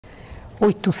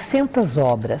800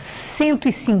 obras,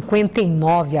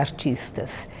 159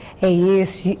 artistas. É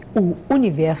este o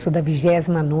universo da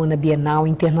 29ª Bienal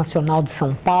Internacional de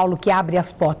São Paulo, que abre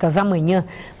as portas amanhã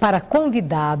para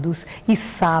convidados e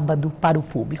sábado para o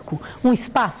público. Um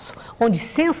espaço onde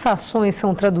sensações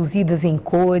são traduzidas em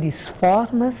cores,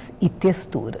 formas e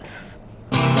texturas.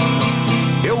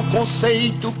 Meu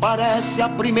conceito parece à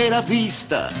primeira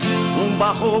vista um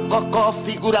barrococó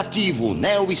figurativo,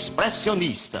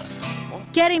 neo-expressionista.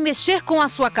 Querem mexer com a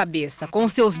sua cabeça, com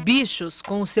os seus bichos,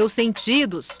 com os seus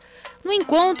sentidos. No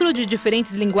encontro de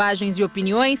diferentes linguagens e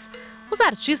opiniões, os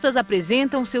artistas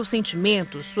apresentam seus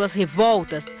sentimentos, suas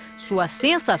revoltas, suas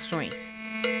sensações.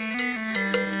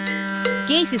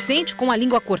 Quem se sente com a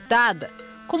língua cortada,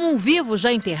 como um vivo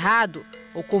já enterrado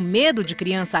ou com medo de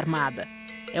criança armada?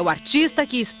 É o artista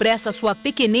que expressa sua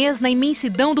pequenez na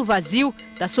imensidão do vazio,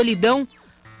 da solidão,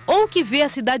 ou que vê a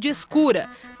cidade escura,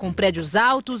 com prédios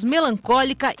altos,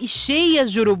 melancólica e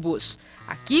cheias de urubus.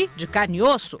 Aqui, de carne e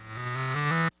osso.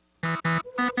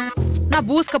 Na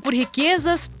busca por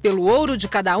riquezas, pelo ouro de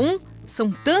cada um,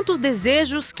 são tantos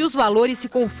desejos que os valores se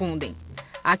confundem.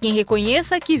 Há quem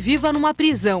reconheça que viva numa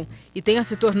prisão e tenha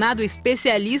se tornado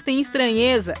especialista em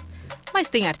estranheza. Mas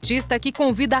tem artista que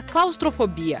convida à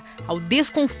claustrofobia, ao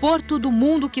desconforto do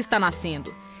mundo que está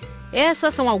nascendo.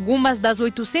 Essas são algumas das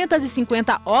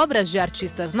 850 obras de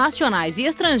artistas nacionais e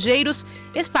estrangeiros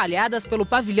espalhadas pelo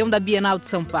pavilhão da Bienal de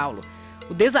São Paulo.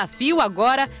 O desafio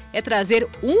agora é trazer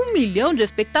 1 milhão de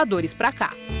espectadores para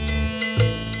cá.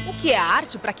 O que é a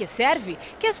arte? Para que serve?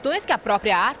 Questões que a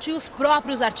própria arte e os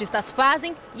próprios artistas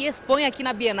fazem e expõem aqui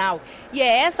na Bienal. E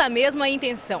é essa mesma a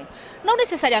intenção. Não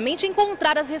necessariamente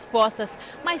encontrar as respostas,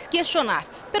 mas questionar.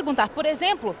 Perguntar, por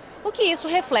exemplo, o que isso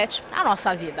reflete na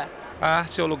nossa vida. A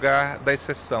arte é o lugar da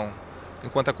exceção,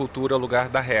 enquanto a cultura é o lugar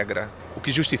da regra. O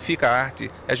que justifica a arte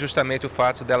é justamente o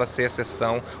fato dela ser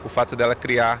exceção, o fato dela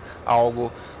criar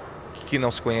algo que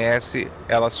não se conhece,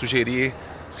 ela sugerir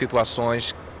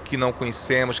situações que não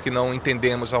conhecemos, que não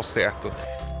entendemos ao certo.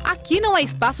 Aqui não é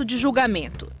espaço de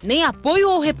julgamento, nem apoio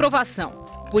ou reprovação.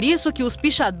 Por isso que os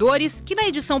pichadores, que na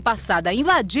edição passada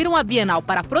invadiram a Bienal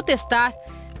para protestar,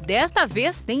 desta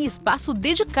vez tem espaço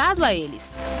dedicado a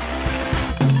eles.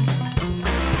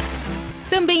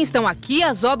 Também estão aqui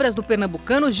as obras do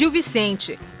pernambucano Gil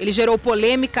Vicente. Ele gerou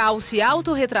polêmica ao se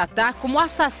autorretratar como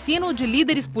assassino de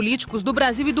líderes políticos do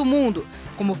Brasil e do mundo,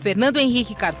 como Fernando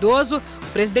Henrique Cardoso,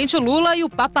 o presidente Lula e o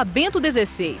Papa Bento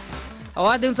XVI. A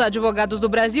Ordem dos Advogados do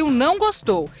Brasil não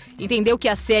gostou. Entendeu que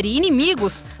a série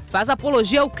Inimigos faz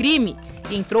apologia ao crime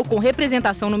e entrou com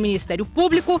representação no Ministério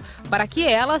Público para que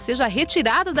ela seja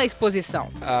retirada da exposição.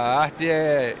 A arte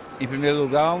é, em primeiro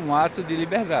lugar, um ato de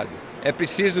liberdade. É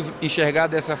preciso enxergar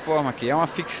dessa forma que é uma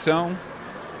ficção.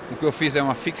 O que eu fiz é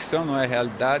uma ficção, não é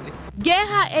realidade.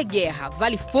 Guerra é guerra,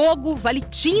 vale fogo, vale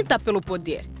tinta pelo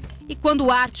poder. E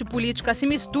quando arte e política se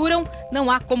misturam,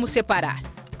 não há como separar.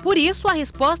 Por isso, a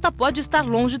resposta pode estar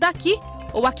longe daqui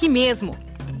ou aqui mesmo.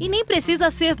 E nem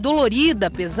precisa ser dolorida,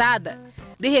 pesada.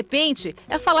 De repente,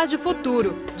 é falar de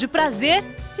futuro, de prazer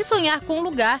e sonhar com um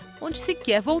lugar onde se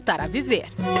quer voltar a viver.